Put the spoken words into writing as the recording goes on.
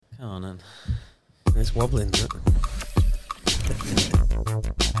Come on then. It's wobbling, isn't it?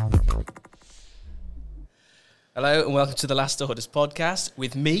 Hello and welcome to the Last Orders podcast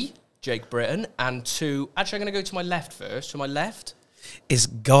with me, Jake Britton, and actually I'm going to go to my left first. To my left, It's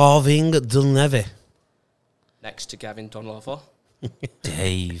Garving Dunlevy. next to Gavin Donlover.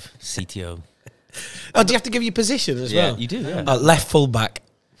 Dave, CTO. Oh, do you have to give your position as well? You do, yeah. Left full back.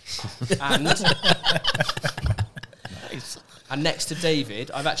 And, and next to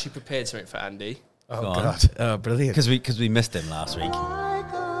David, I've actually prepared something for Andy. Oh, God. Oh, brilliant. Because we missed him last week.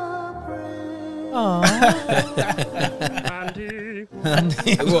 Andy.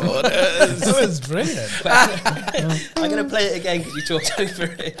 That was brilliant. I'm going to play it again because you talked over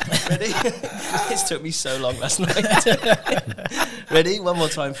it. Ready? This took me so long last night. Ready? One more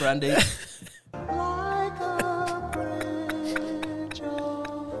time for Andy.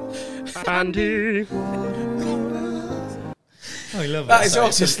 Andy. I love That is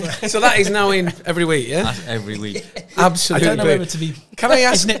awesome. So that is now in every week, yeah? That's every week. I Absolutely. don't know whether to be. Can I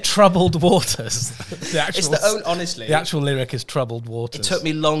ask? Isn't it troubled waters? Honestly, the actual lyric is troubled waters. it took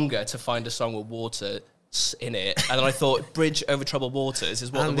me longer to find a song with water in it, and then I thought Bridge Over Troubled Waters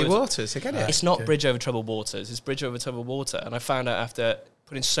is what Andy the words. Waters, I get it. It's not Okay. Bridge Over Troubled Waters, it's Bridge Over Troubled Water, and I found out after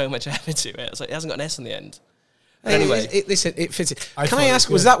putting so much effort to it, I was like, it hasn't got an S on the end. But anyway, Listen, it fits it. I Can thought I it ask,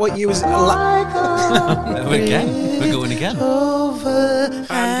 was was that what you was... We're going again. Over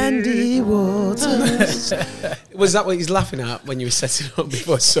Andy Waters. Was that what he's laughing at when you were setting up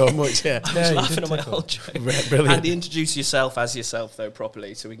before so much? Yeah. I was Yeah, you laughing did at my tickle. whole joke. Brilliant. Andy, introduce yourself as yourself, though,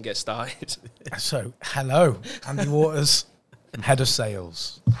 properly, so we can get started. So, hello, Andy Waters, head of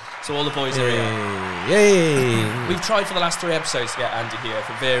sales. So all the boys are here. Yay. We've tried for the last 3 episodes to get Andy here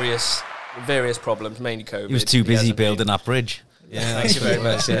for various problems, mainly COVID. He was too busy hasn't been. building that bridge. Yeah, Thank you very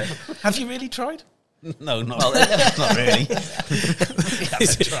much. Yeah. Have you really tried? No, not really.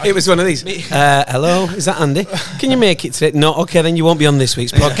 It was one of these. Hello, is that Andy? Can you make it today? No, okay, then you won't be on this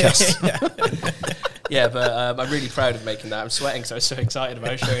week's podcast. Yeah, but I'm really proud of making that. I'm sweating because I was so excited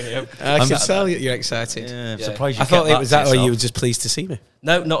about showing you. I can tell you're excited. Yeah, I'm Yeah. surprised you I thought kept it was that, to or you yourself. were just pleased to see me.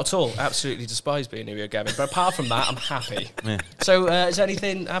 No, not at all. Absolutely despise being here, Gavin. But apart from that, I'm happy. Yeah. So, has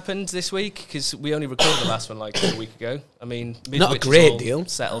anything happened this week? Because we only recorded the last one like a week ago. I mean, Not a Midwich is great all deal.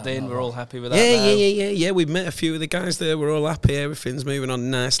 Settled in. We're all happy with that. Yeah, now. yeah. We've met a few of the guys there. We're all happy. Everything's moving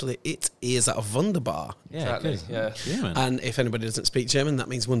on nicely. It is at a wonderbar. Yeah, Exactly, good. yeah. Yeah, man. And if anybody doesn't speak German, that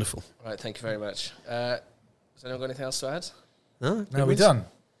means wonderful. Right, thank you very much. Has anyone got anything else to add? No, No, we're done.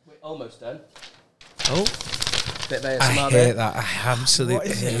 We're almost done. Oh, Bit of ASMR I there. hate that. I absolutely What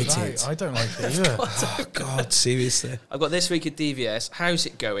is hate it it. about? I don't like it either. Oh, God, seriously. I've got this week at DVS. How's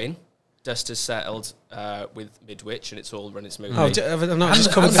it going? Dust has settled with Midwich and it's all running smoothly. Oh, I've not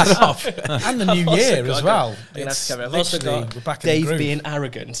just covered that off. And the new Also year got- as well. I'm gonna have It's to cover it. I've also literally, got we're back in the Dave groove. being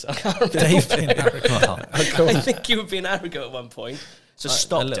arrogant. I can't remember. Dave being arrogant. Well, I think you were being arrogant at one point. So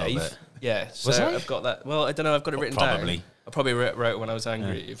stop, a little Dave. bit. Yeah. So Was I? I've got that. Well, I don't know. I've got it written Probably. down. I probably wrote it when I was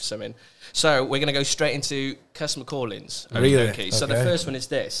angry at you for something. So we're going to go straight into customer call-ins. Really? Okay. So the Okay. first one is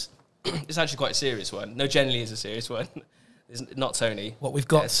this. It's actually quite a serious one. No, generally is a serious one. It's not Tony. What we've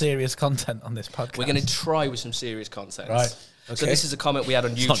got Yes. serious content on this podcast. We're going to try with some serious content. Right. So Okay. this is a comment we had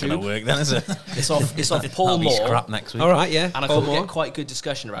on it's not going to YouTube. work then, is it? It's off Paul That'll be Moore. scrap next week. All right, yeah. And I Paul thought we'd Moore. get quite good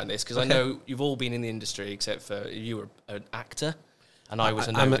discussion around this because I Okay. know you've all been in the industry except for you were an actor and I was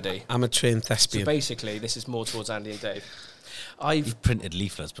a I'm nobody. I'm a trained So thespian. basically, this is more towards Andy and Dave. You've printed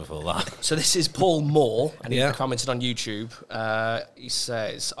leaflets before that. So this is Paul Moore, and he Yeah. commented on YouTube. He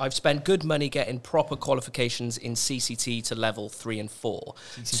says, "I've spent good money getting proper qualifications in CCT to level 3 and 4.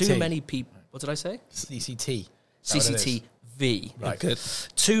 CCT. Too many people. What did I say? CCT. Is that what it is? CCTV. Right. Good.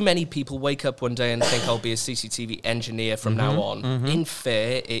 Too many people wake up one day and think I'll be a CCTV engineer from now on. In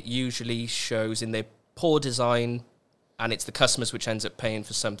fair, it usually shows in their poor design, and it's the customers which ends up paying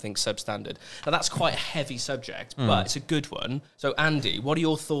for something substandard. Now, that's quite a heavy subject, but it's a good one. So, Andy, what are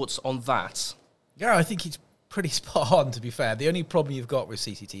your thoughts on that? Yeah, I think it's pretty spot on, to be fair. The only problem you've got with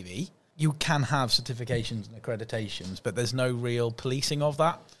CCTV, you can have certifications and accreditations, but there's no real policing of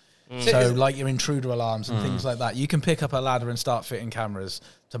that. So, like your intruder alarms and things like that, you can pick up a ladder and start fitting cameras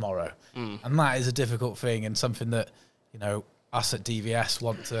tomorrow. And that is a difficult thing and something that, you know, us at DVS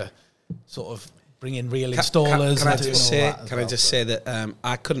want to sort of bring in real installers. Can I and doing just all say? that as Can I well, just but- say that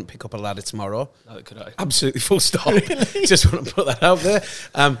I couldn't pick up a ladder tomorrow. No, could I? Absolutely full stop. Just want to put that out there.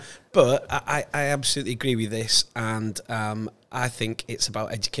 But I absolutely agree with this, and I think it's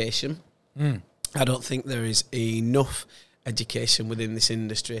about education. I don't think there is enough education within this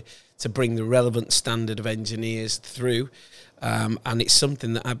industry to bring the relevant standard of engineers through. And it's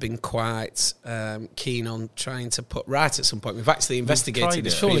something that I've been quite keen on trying to put right at some point. We've actually investigated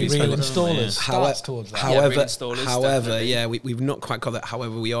this. Surely previously. real installers starts towards that. However, we've not quite got that.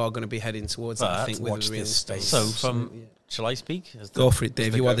 However, we are going to be heading towards that, I think, with the real estate. So shall I speak? Go for it,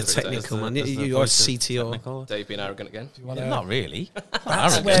 Dave. You are the technical man. You're CTO. Dave being arrogant again. Not really.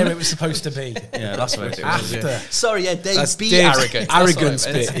 That's where it was supposed to be. Yeah, that's where it is. After. Sorry, yeah, Dave, That's be Dave's arrogant. arrogance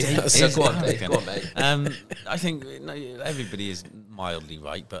That's bit. what I meant. Yeah, Go on, Dave. Go on, mate. I think everybody is mildly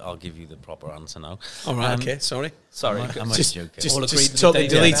right, but I'll give you the proper answer now. All right, okay, sorry. Sorry. I'm Just joking. All agreed just with totally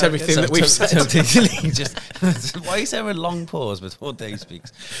Dave, yeah. delete everything that we've said. Why is there a long pause before Dave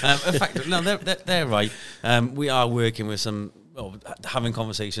speaks? In fact, no, they're right. We are working with some, having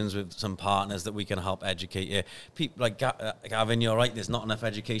conversations with some partners that we can help educate you. People like Gavin, you're right. There's not enough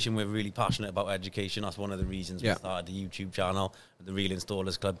education. We're really passionate about education. That's one of the reasons we started the YouTube channel, the Real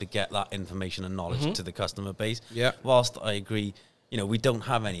Installers Club, to get that information and knowledge to the customer base. Yeah. Whilst I agree, we don't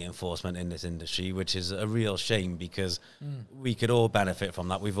have any enforcement in this industry, which is a real shame because we could all benefit from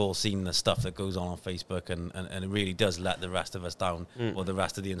that. We've all seen the stuff that goes on Facebook and it really does let the rest of us down or the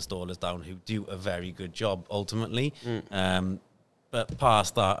rest of the installers down who do a very good job ultimately. But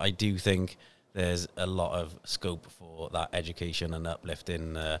past that, I do think there's a lot of scope for that education and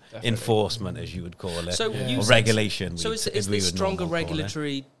uplifting enforcement, as you would call it, or regulation. So is there stronger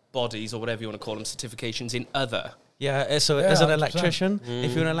regulatory bodies, or whatever you want to call them, certifications in other? Yeah, so as an electrician,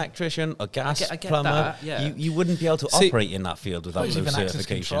 if you're an electrician, a gas I get plumber, that, you wouldn't be able to operate in that field without There's those even access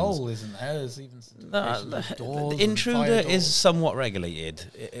certifications. control, isn't there? There's even The intruder is somewhat regulated,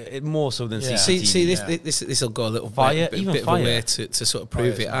 it more so than CCTV. See, this will go a little Fire, bit even of a fire. way to sort of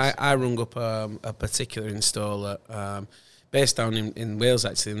prove it. I rung up a particular installer based down in Wales,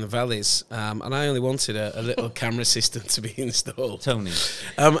 actually, in the valleys, and I only wanted a little camera system to be installed. Tony.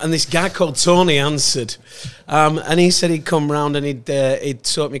 And this guy called Tony answered, and he said he'd come round and he'd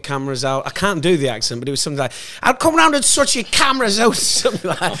sort my cameras out. I can't do the accent, but it was something like, "I'll come round and sort your cameras out," something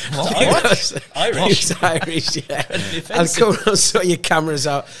like that. Irish? He was Irish, yeah. I'll come round and sort your cameras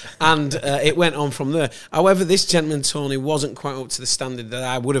out, and it went on from there. However, this gentleman, Tony, wasn't quite up to the standard that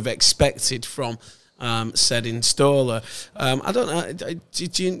I would have expected from said installer. I don't know.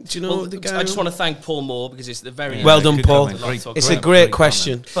 Do you know the guy? I just want to thank Paul Moore because it's the very well done, Paul. Comment. It's a great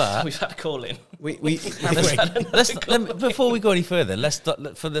question. But we've had a call in. Before we go any further, let's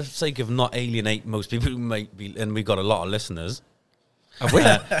for the sake of not alienate most people who might be, and we've got a lot of listeners. Have we?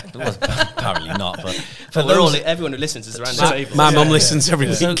 Well, apparently not. But for everyone who listens is around the table. My mum listens every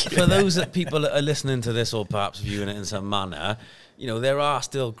week. So for those people that are listening to this or perhaps viewing it in some manner, there are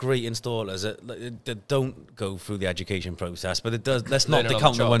still great installers that don't go through the education process, but it does. Let's not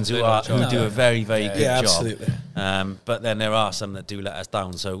discount the ones who do a very, very good job. Absolutely. But then there are some that do let us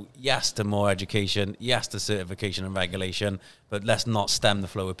down. So yes to more education, yes to certification and regulation, but let's not stem the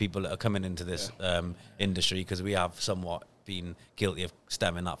flow of people that are coming into this industry, because we have somewhat been guilty of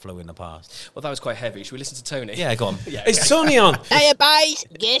stemming that flow in the past. Well, that was quite heavy. Should we listen to Tony? Yeah, go on. Is Tony on? Hiya, boys.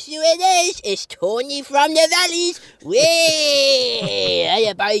 Guess who it is? It's Tony from the Valleys. Way!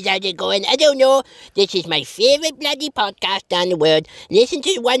 Hiya, boys. How's it going? I don't know. This is my favourite bloody podcast in the world. Listen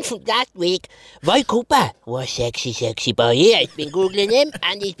to the one from last week. Roy Cooper. What sexy, sexy boy. I've been Googling him,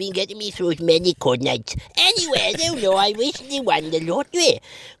 and he's been getting me through his many good nights. Anyway, I don't know. I recently won the lottery.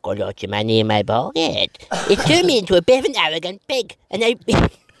 Got lots of money in my pocket. It turned me into a bit of an arrogant pig, and I've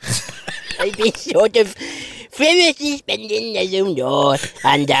been sort of frivolously spending, I don't know,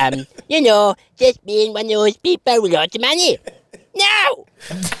 and just being one of those people with lots of money. Now,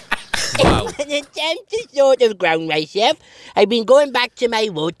 in an attempt to sort of ground myself, I've been going back to my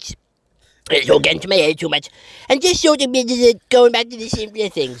roots. It's all getting to my head too much, and just sort of going back to the simpler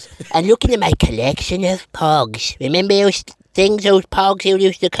things and looking at my collection of pogs. Remember those things, those pogs you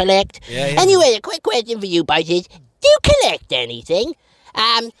used to collect? Yeah. Anyway, a quick question for you boys is, do you collect anything?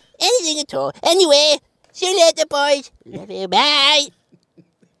 Anything at all. Anyway, see you later, boys. Love you, bye.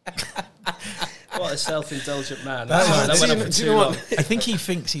 What a self-indulgent man. That went on for too long. I think he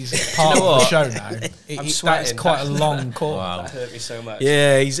thinks he's part of the show now. I'm That's sweating. quite a long call. That hurt me so much.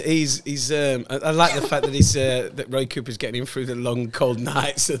 Yeah, he's. I like the fact that that Roy Cooper's getting him through the long, cold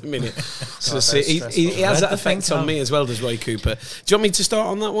nights at the minute. So he has that effect on me as well, does Roy Cooper. Do you want me to start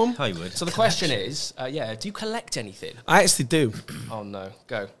on that one? I would. So the question is, do you collect anything? I actually do. Oh no,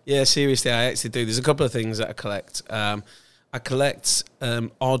 go. Yeah, seriously, I actually do. There's a couple of things that I collect. I collect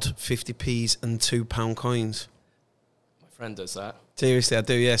odd 50p's and £2 coins. friend does that. Seriously, I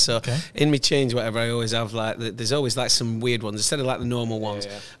do, yeah. So in my change, whatever, I always have there's always like some weird ones instead of like the normal ones.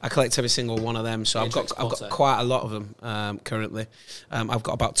 Yeah. I collect every single one of them. So I've got quite a lot of them currently. I've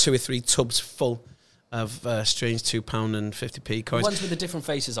got about 2 or 3 tubs full of strange £2.50p coins. Ones with the different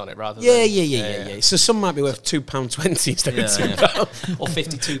faces on it, rather. Yeah. So some might be worth £2.20 instead of £2 or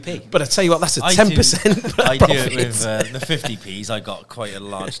 52p. But I tell you what, that's a 10%. I do it with the 50p's. I got quite a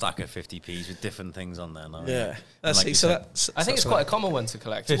large stack of 50p's with different things on there now. Yeah, I think it's quite a common one to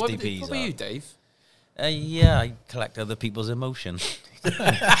collect. 50p's. What were you, Dave? I collect other people's emotion.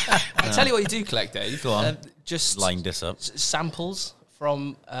 I tell you what you do collect, Dave. Go on. Just line this up. Samples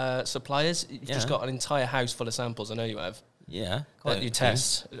from suppliers. You've just got an entire house full of samples. I know you have. Yeah. That you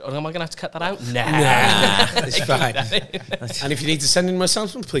test. Am I going to have to cut that out? Nah, it's fine. And if you need to send in my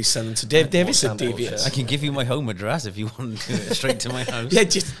samples, please send them to Dave Davis at DVS. I can give you my home address if you want to do it straight to my house. Yeah,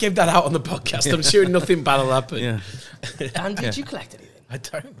 just give that out on the podcast. I'm sure nothing bad will happen. Yeah. And did you collect anything? I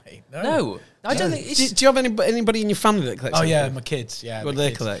don't, mate. No. I don't think it's... Do you have anybody in your family that collects? Oh yeah, my kids. Yeah. What do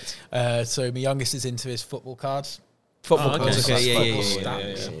they collect? So my youngest is into his football cards. Football cards. Football Yeah.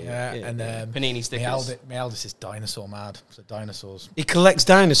 stamps. And Panini stickers. My eldest is dinosaur mad. So dinosaurs. He collects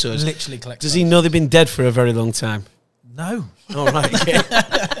dinosaurs. Literally collects. Does he know they've been dead for a very long time? No. All right. Yeah.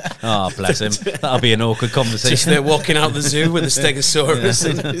 Oh, bless him. That'll be an awkward conversation. Just there walking out the zoo with a stegosaurus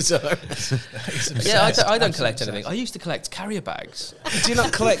in his arms. Yeah, I don't collect anything. I used to collect carrier bags. Do you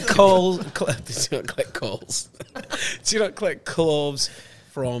not collect coals? Do you not collect coals? Do you not collect clothes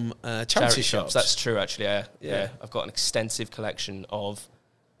from charity shops? That's true, actually. Yeah. I've got an extensive collection of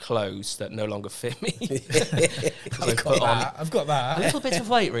clothes that no longer fit me. I've got that. A little bit of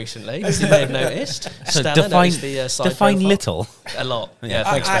weight recently, as you may have noticed. So Stella define noticed the side define profile. little. A lot. Yeah.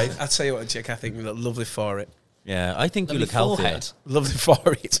 Thanks, Dave. I'll tell you what, Jack, I think you look lovely for it. Yeah, I think you Lovely look healthier. forehead. Lovely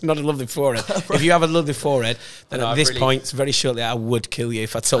forehead. It's not a lovely forehead. If you have a lovely forehead, then No, at I've this really- point, very shortly, I would kill you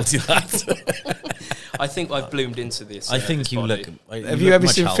if I told you that. I think I've bloomed into this. I think this you body. look. Have you ever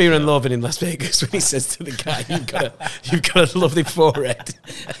seen Fear and Loathing in Las Vegas when he says to the guy, "You've got a lovely forehead"?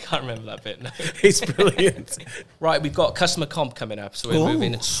 I can't remember that bit. No. It's brilliant. Right, we've got customer comp coming up, so we're Ooh.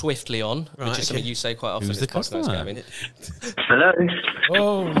 moving swiftly on, Right, which is something okay. you say quite often. Who's in the this podcast, customer? Gavin. Hello.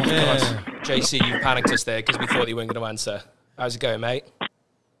 Oh, Yeah. JC, you panicked us there because we thought you weren't going to answer. How's it going, mate?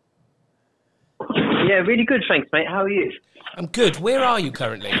 Yeah, really good, thanks, mate. How are you? I'm good. Where are you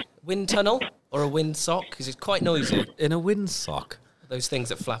currently? Wind tunnel or a wind sock? Because it's quite noisy. In a windsock. Those things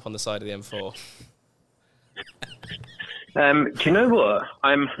that flap on the side of the M4. Do you know what?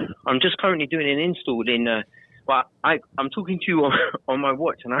 I'm just currently doing an install in. Well, I'm talking to you on my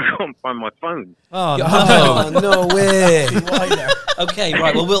watch, and I can't find my phone. Oh, No way. Okay,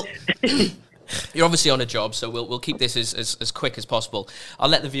 right. Well, we'll. You're obviously on a job, so we'll keep this as quick as possible. I'll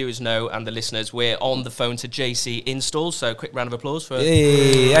let the viewers know and the listeners we're on the phone to JC Install. So, quick round of applause for.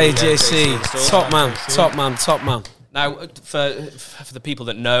 Hey, JC. Install. Top man. Now, for the people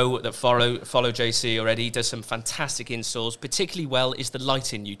that know, that follow JC already, he does some fantastic installs. Particularly well is the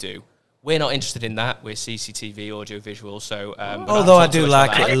lighting you do. We're not interested in that. We're CCTV, audio, visual. So, Although I do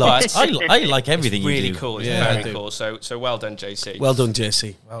like it a lot. I like everything It's really you do. cool. It's Yeah, I very do. cool. So well done, JC. Well done,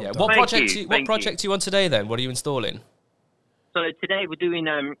 JC. yeah. done. What Thank project? you, What thank project you. do you want today? Then, what are you installing? So today we're doing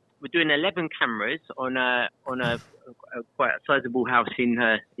 11 cameras on a quite a sizable house in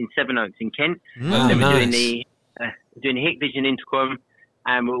Sevenoaks in Kent. Then we're doing the Hikvision intercom,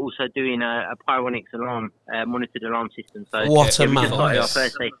 and we're also doing a Pyronics alarm monitored alarm system. So What a we man. just started our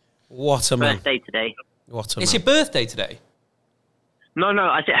first day today. What a It's man. your birthday today. No,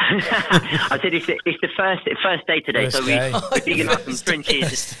 I said I said it's the first day today. First so day. we're digging up some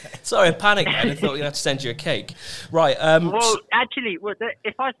trenches. Sorry, I panicked. Man. I thought we were going to have to send you a cake. Right. Well, actually,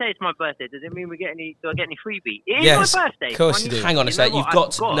 if I say it's my birthday, does it mean do I get any freebie? It is Yes, my birthday. of course I you need- do. Hang on a know sec. what? You've I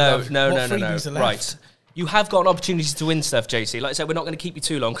got forgot. no. What freebies are left? Right. You have got an opportunity to win stuff, JC. Like I said, we're not going to keep you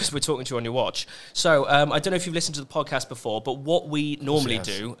too long because we're talking to you on your watch. So I don't know if you've listened to the podcast before, but what we normally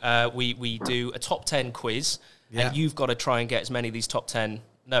do, we do a top 10 quiz, and you've got to try and get as many of these top 10.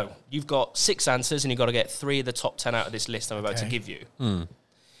 No, you've got 6 answers, and you've got to get 3 of the top 10 out of this list I'm about to give you.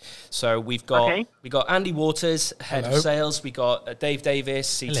 So we've got Andy Waters, head of sales. We got Dave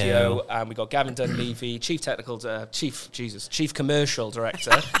Davis, CTO, Hello. and we got Gavin Dunleavy, chief commercial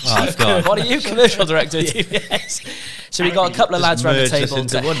director. Oh, God. What are you, commercial director at TVS? So we got a couple of lads around the merge us table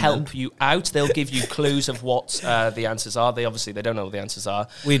into to one help then. you out. They'll give you clues of what the answers are. They don't know what the answers are.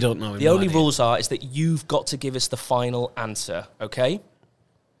 We don't know. The only rules is that you've got to give us the final answer. Okay.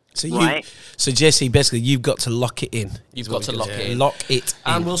 So Right. so Jesse, basically, you've got to lock it in. You've got to lock it in. Lock it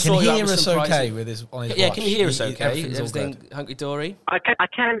And in. we'll Can sort he you out hear with us some okay prizes. with his on his Yeah, watch? can you hear us okay? Everything's all Everything good. hunky-dory? I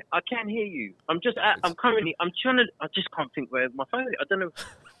can hear you. I'm trying to. I just can't think where my phone is. I don't know.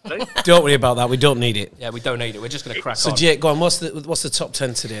 Hello? Don't worry about that. We don't need it. Yeah, we don't need it. We're just going to crack So, on. Jake, go on. What's the top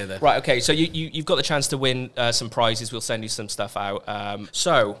 10 today, then? Right, okay, so you've got the chance to win some prizes. We'll send you some stuff out.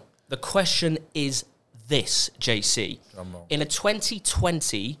 So the question is this, JC. In a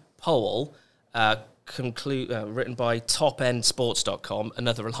 2020 poll written by topendsports.com,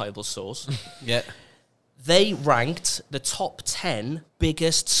 another reliable source, Yeah. they ranked the top 10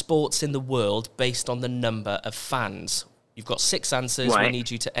 biggest sports in the world based on the number of fans. You've got 6 answers. We Right. need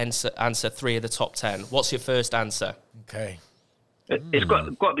you to answer 3 of the top 10. What's your first answer? Okay. It's got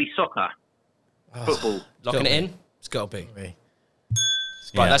to be soccer, football. Locking it in? It's got to be.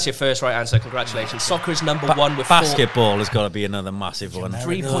 Right, Yeah. that's your first right answer. Congratulations. Soccer is number 1 with Basketball has got to be another massive one.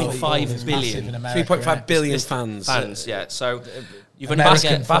 3.5 billion 3.5 billion fans. fans. Yeah, so you've only got to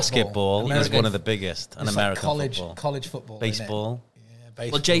American get... Basketball is American- one of the biggest, and It's like American football. college football. isn't it? Baseball. Yeah,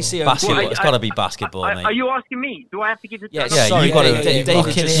 baseball. Well, JC... Basketball. Well, it's got to be basketball, mate. Are you asking me? Do I have to give the? Yeah, Yeah, sorry, you gotta- David, you David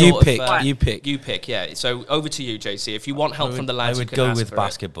gotta- just You sort of, pick, you pick. You pick, yeah. So over to you, JC. If you want help from the I lads, would you can go ask with for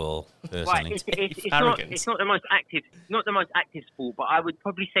basketball, Right, personally. it's not the most active sport, but I would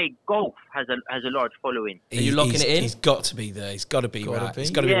probably say golf has a large following. Are you locking it in? He's got to be there. He's got to be Gotta right. be.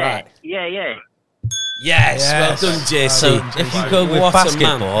 He's got to be Yeah, right. yeah. Yes, Yes. well done, JC. So if you go with What a man.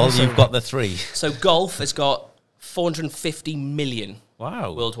 basketball, you've got the 3. So golf has got 450 million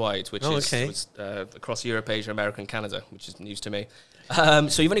Wow. worldwide, which Oh, is okay. across Europe, Asia, America, and Canada, which is news to me.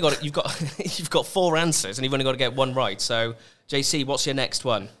 So you've got you've got 4 answers, and you've only got to get 1 right. So JC, what's your next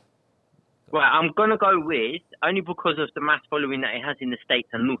one? Well, I'm gonna go with, only because of the mass following that it has in the States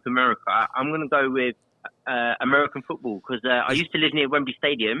and North America, I'm gonna go with American football, because I used to live near Wembley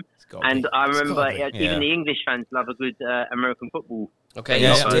Stadium, gotta and be. I remember be. even Yeah. the English fans love a good American football. Okay,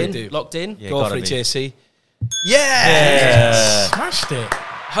 Yeah, locked they in. do. Locked in. Yeah, Go gotta for it, be. JC. Yeah. Smashed it.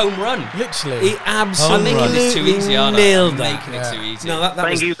 Home run. Literally. He I'm absolutely making this too easy, aren't I? nailed I'm that. making it too easy. No, that Thank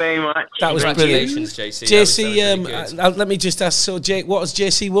was you very much. that was brilliant. Congratulations, JC. JC, That was really good. let me just ask. So, Jake, what has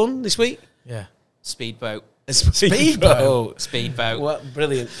JC won this week? Yeah. Speedboat. Speedboat. Speedboat. What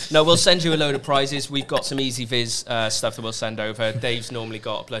brilliant! No, we'll send you a load of prizes. We've got some Easy Viz stuff that we'll send over. Dave's normally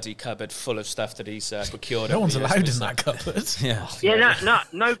got a bloody cupboard full of stuff that he's procured. No over one's the years. allowed in that cupboard. Yeah. Yeah,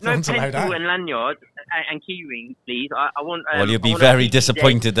 no Sounds allowed pencil out. and lanyard and key rings, please. I want. Well, you'll I be want a very CCJ.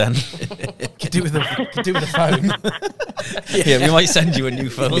 disappointed then. Could do with the phone. Yeah, we might send you a new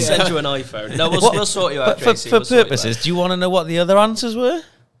phone. We'll send you an iPhone. No, we'll sort you out, But JC. for We'll sort you out. purposes, do you want to know what the other answers were?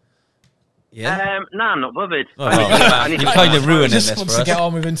 Yeah. No, I'm not bothered. Oh, I need to- you're kind of ruining Just this wants for to us. get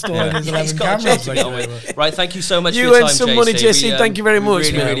on with installing his 11 He's got a job cameras. to get on with. Right, thank you so much You for your earned time, some JC. money, JC. Thank you very we much,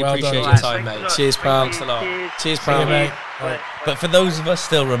 really, mate. really Well appreciate done. your Right, time, thanks mate. a lot. Cheers, pal. Thanks a lot. Cheers, See you, pal. mate. Right. But for those of us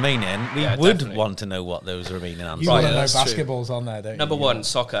still remaining, we Yeah, would definitely. want to know what those remaining answers You Right, want to know that's true. basketball's on there, don't you? Number 1,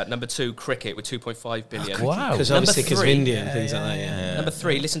 soccer. Number 2, cricket with 2.5 billion. Wow. Because Number obviously, because of 3. India and things like that. Yeah. Number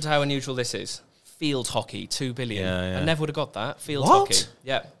 3, listen to how unusual this is. Field hockey, 2 billion. Yeah, yeah. I never would have got that. Field What? hockey.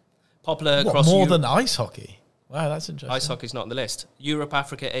 Yeah. Popular What, across more Europe. than ice hockey? Wow, that's interesting. Ice hockey's not on the list. Europe,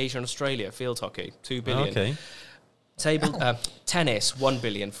 Africa, Asia, and Australia. Field hockey, 2 billion. Okay. Tennis, 1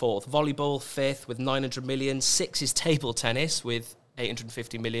 billion, 4th. Volleyball, 5th with 900 million. 6 is table tennis with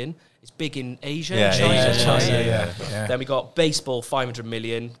 850 million. It's big in Asia. Yeah, China. Asia, yeah. Then we got baseball, 500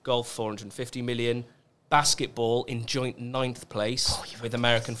 million. Golf, 450 million. Basketball in joint 9th place with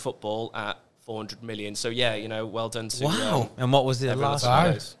American football at 400 million. So yeah, well done to Wow. And what was the everyone last that's one?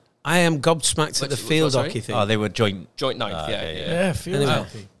 on those. I am gobsmacked at the Which- field sorry? hockey thing. Oh, they were joint. Joint 9th, Ah, yeah. yeah, yeah. Yeah, field Anyway.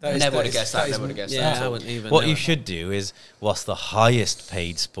 hockey. That is- Never that would have is- guessed that. Never would have guessed Yeah, that. I wouldn't even. What know. you should do is, what's the highest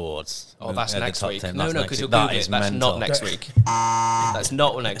paid sports? Oh, that's at the next top week. 10? No, That's no, next because you'll week. That Google is it. That's mental. not next week. That's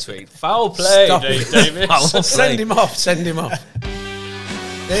not next week. Foul play, Stop Dave it. Davis. Foul play. Send him off. Send him off.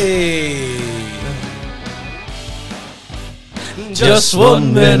 Hey. Just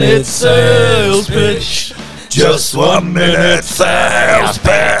 1 minute sales pitch. Just 1 minute sales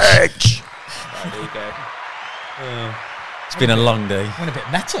pitch. There you go. It's been a long day. Went a bit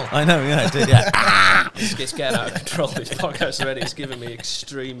metal. I know, yeah, it did, yeah. It's getting out of control. This podcast already. It's giving me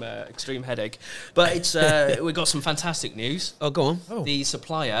extreme headache. But it's we've got some fantastic news. Oh, go on. The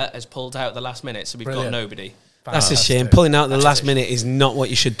supplier has pulled out at the last minute, so we've Brilliant. got nobody. That's a shame. Pulling out at the last minute is not what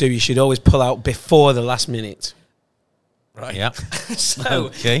you should do. You should always pull out before the last minute. Right. Yeah. So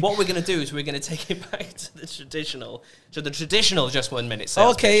Okay. what we're going to do is we're going to take it back to the traditional just 1 minute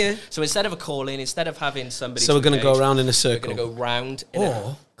sales Okay, pitch. yeah. So instead of a call in, instead of having somebody, So we're going to go engage, around in a We're circle. going to go round. in a-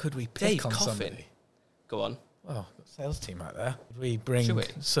 Or could we pick Dave on Coffin. somebody? Go on. Oh, Sales team right there. We bring Should we?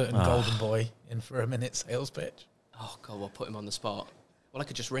 certain golden boy in for a minute sales pitch. Oh, God, we'll put him on the spot. Well, I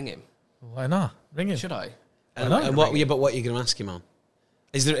could just ring him. Why not? Ring him. Should I? And what are you going to ask him on?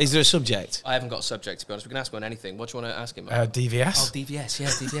 Is there a subject? I haven't got a subject, to be honest. We can ask him on anything. What do you want to ask him on? DVS. Oh, DVS. Yeah,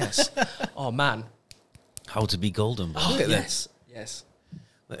 DVS. Oh, man. How to be golden boy. Oh, at yes. Yes.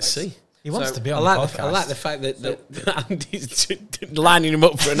 Let's see. He wants So, to be I on like, the podcast. I like the fact that Andy's lining him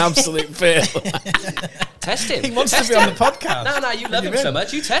up for an absolute fail. Test him. He wants to Test be on him. the podcast. No, you love him so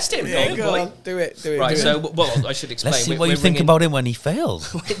much. You test him, Yeah, golden go boy. on, do it. Right, do so, it. well, I should explain. Let's see what We're you think ringing- about him when he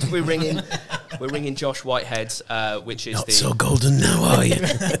fails. we're ringing Josh Whitehead, which is Not the... so golden now, are you?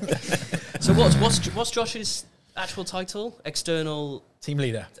 So what's Josh's actual title? External Team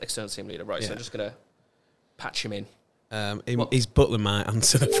leader. team leader, right? So Yeah. I'm just gonna patch him in. His butler might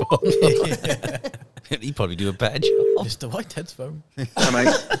answer the phone. He'd probably do a better job. Mr. Whitehead's phone.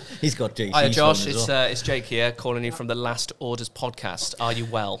 He's got JC's Hi, Josh. phone as well. It's Jake here, calling you from the Last Orders podcast. Are you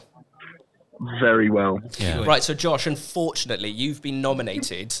well? Very well. Yeah. Right. So, Josh, unfortunately, you've been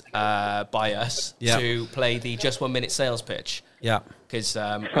nominated by us Yeah. to play the Just 1 Minute sales pitch Yeah. because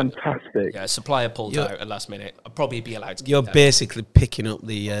Fantastic. yeah, supplier pulled You're- out at last minute. I'll probably be allowed to. You're keep that. basically picking up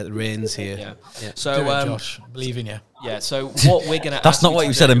the reins here. Yeah. Yeah. So, Do it, Josh. I believe in you. yeah. So, what we're gonna That's ask not what to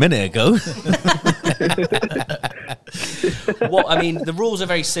you said a do- minute ago. What I mean, the rules are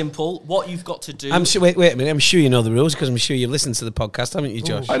very simple. What you've got to do. I'm sure. Wait a minute. I'm sure you know the rules because I'm sure you've listened to the podcast, haven't you,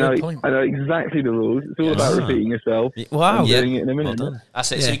 Josh? Ooh. I know. Good point. I know exactly the rules. It's all about repeating yourself. Wow. I'm Yeah. doing it in a minute. Well done.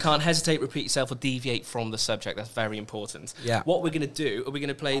 That's it. So Yeah. you can't hesitate, repeat yourself, or deviate from the subject. That's very important. Yeah. What we're going to do, are we going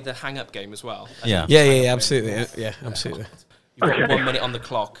to play the hang-up game as well? Yeah. Yeah, absolutely. Yeah, absolutely. You've got 1 minute on the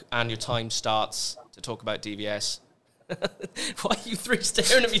clock, and your time starts to talk about DVS. Why are you three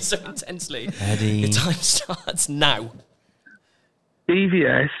staring at me so intensely? Eddie. Your time starts now.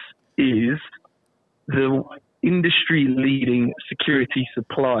 DVS is the industry-leading security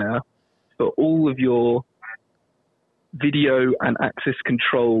supplier for all of your video and access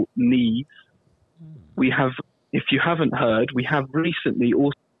control needs. We have, if you haven't heard, we have recently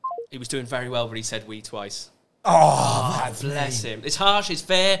also... He was doing very well, but he said "we" twice. Oh, that's Bless him. It's harsh, it's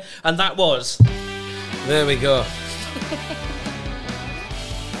fair, and that was... There we go.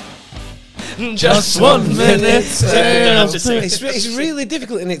 Just 1 minute. Don't have to sing. It's really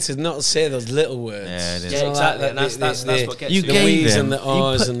difficult, isn't it, to not say those little words. Yeah, it is. Yeah, exactly, and that's what gets You you. The gave we's him- and the you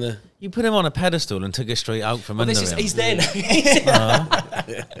ahs put- and the... You put him on a pedestal and took it straight out from under him. He's there now.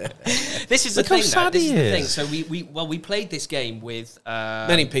 This is the Look how thing. sad This is he the thing. is. So we played this game with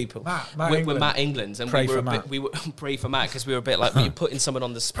Many people. with Matt England, and Pray we were for a bit, Matt. we were pray for Matt because we were a bit like when you're putting someone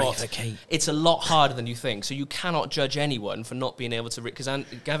on the spot. for Kate. It's a lot harder than you think. So you cannot judge anyone for not being able to. Because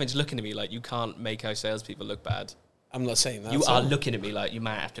Gavin's looking at me like you can't make our salespeople look bad. I'm not saying that. You at are all. looking at me like you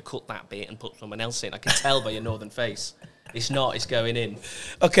might have to cut that bit and put someone else in. I can tell by your northern face. It's not. It's going in.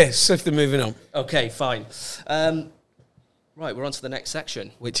 Okay, swiftly moving on. Okay, fine. Right, we're on to the next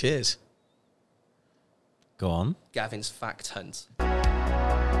section. Which is... Go on. Gavin's fact hunt.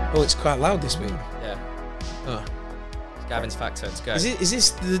 Oh, it's quite loud this week. Yeah, Oh. Gavin's fact hunt. Go. Is this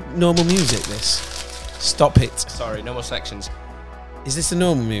the normal music, this? Stop it. Sorry, no more sections. Is this the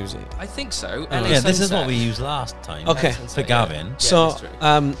normal music? I think so. Oh. Yeah, this is what we used last time. Okay. For Gavin. So, that's true.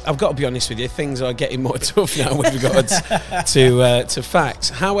 I've got to be honest with you, things are getting more tough now with regards to facts.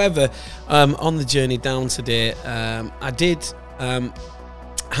 However, on the journey down today, I did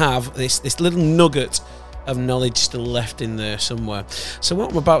have this little nugget of knowledge still left in there somewhere. So what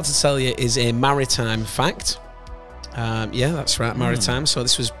I'm about to tell you is a maritime fact. Yeah, that's right, maritime. So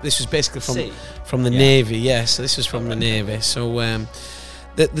this was basically Sea. from the Navy. Yeah, so this was from the Navy. So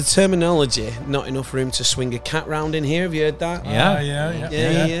the terminology, not enough room to swing a cat round in here. Have you heard that?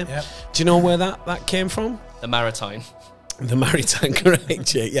 Yeah. Do you know where that came from? The Maritime. The maritime, correct,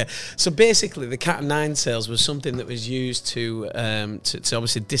 Jake, yeah. So basically, the cat o' nine tails was something that was used to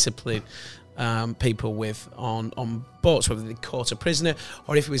obviously discipline people with on boats, whether they caught a prisoner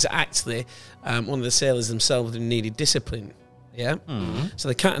or if it was actually one of the sailors themselves who needed discipline. Yeah. Mm-hmm. So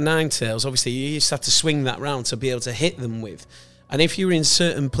the cat o' nine tails, obviously, you used to have to swing that round to be able to hit them with. And if you were in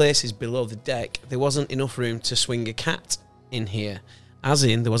certain places below the deck, there wasn't enough room to swing a cat in here. As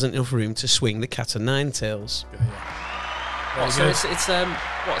in, there wasn't enough room to swing the cat o' nine tails. So it's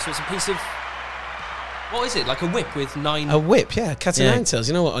what? So it's a piece of what is it? Like a whip with 9. A whip, yeah, cat o' Yeah. nine tails.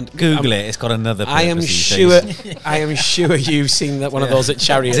 You know what? Google it. It's got another purpose I am these sure. days. I am sure you've seen that one of those at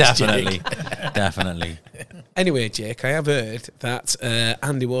chariots. Definitely. Jake. Definitely. Anyway, Jake, I have heard that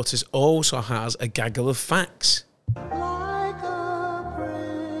Andy Waters also has a gaggle of facts.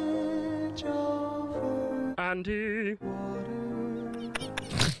 Andy.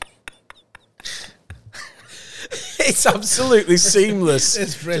 It's absolutely seamless.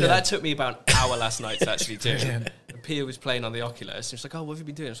 It's So brilliant. that took me about an hour last night to actually do. Brilliant. And Pia was playing on the Oculus. And she's like, "Oh, what have you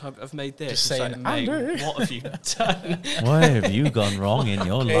been doing?" So I've made this. Just It's saying, like, "Mate, "Andy." what have you done? Where have you gone wrong in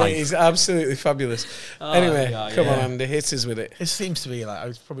your It life? is absolutely fabulous. Oh, Anyway, yeah, come yeah. on, Andy, hit us with it. It seems to be like I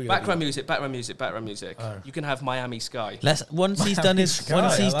was probably gonna Background music, background music, background music. Oh. You can have Miami Sky. Once he's done his Sky,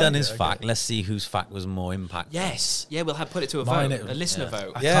 once he's I done like his it, fact, okay. let's see whose fact was more impactful. Yes. Yeah, we'll put it to a Mine vote, it- a listener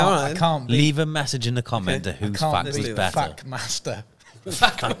vote. I Yeah, can't, alright. I can't be. Leave a message in the comment Okay. to whose can't fact be was the better. fact master.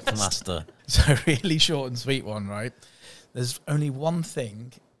 Fact master. So really short and sweet one, right? There's only one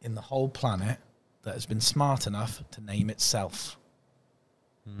thing in the whole planet that has been smart enough to name itself.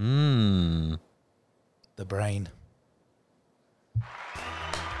 Mm. The brain.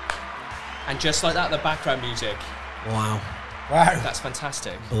 And just like that, the background music. Wow. Wow. That's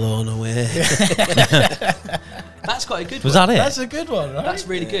fantastic. Blown away. That's quite a good Was one. that it? That's a good one, right? That's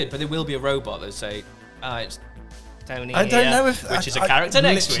really good, but there will be a robot that say, it's Tony I don't here," know if which is a I character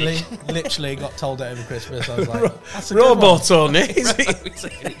next week. Literally got told it over Christmas. I was like, that's a good one. Robot, Tony. Is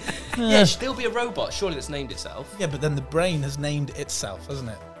it? Yeah, there'll be a robot, surely, that's named itself. Yeah, but then the brain has named itself, hasn't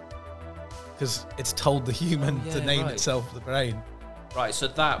it? Because it's told the human Oh, to yeah, name right. itself the brain. Right, so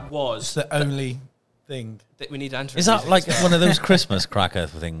that It's was the only thing. that we need Andrew. Is that like one of those Christmas cracker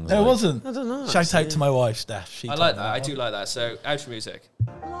things? No, it like- wasn't. I don't know. Shout out to my wife, Steph. She I told like me that. I do like that. So, outro music.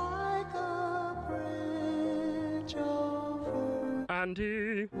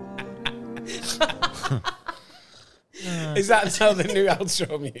 Andy. Is that now the new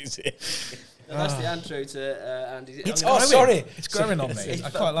outro music? That's the intro to Andy's. It's Oh, growing. sorry. It's growing on me. I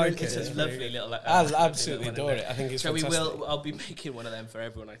quite like It's it. a lovely little. I absolutely adore it. I think it's So we fantastic. will. I'll be making one of them for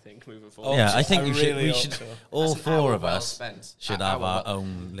everyone. I think moving forward. Yeah, I think I you should. really We hope should. so. All That's an four hour of well us spent. should An have hour our well-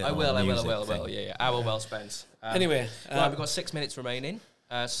 own little I will. music Yeah, thing. yeah. Hour well spent. Anyway, right, we've got 6 minutes remaining.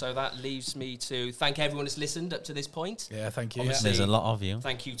 So that leaves me to thank everyone who's listened up to this point. Yeah, thank you. Obviously, There's a lot of you.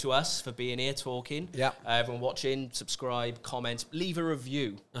 Thank you to us for being here talking. Yeah. Everyone watching, subscribe, comment, leave a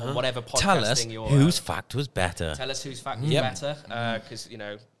review on whatever podcast Tell us thing you're. whose fact was better. Tell us whose fact was Yep. better, because sure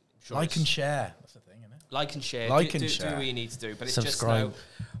Like it's- and share. That's the thing, isn't it? like and share. Like do, and do, share. do what you need to do. But it's Subscribe. just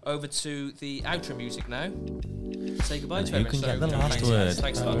now over to the outro music now. Say goodbye And to who everyone. can get the So, last thanks, word? guys.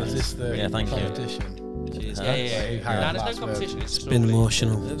 Thanks a lot. Is this the Yeah, thank you. competition? Cheers. Huh? Yeah, yeah, Who yeah. had No, there's last no word? competition. It's just been normally-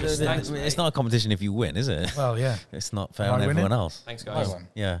 emotional. Thanks, It's mate. not a competition if you win, is it? Well, yeah. It's not fair Am I on everyone winning? else. Thanks, I guys. won.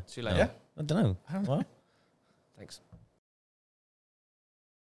 Yeah. See you later. Yeah. I don't know. What? Thanks.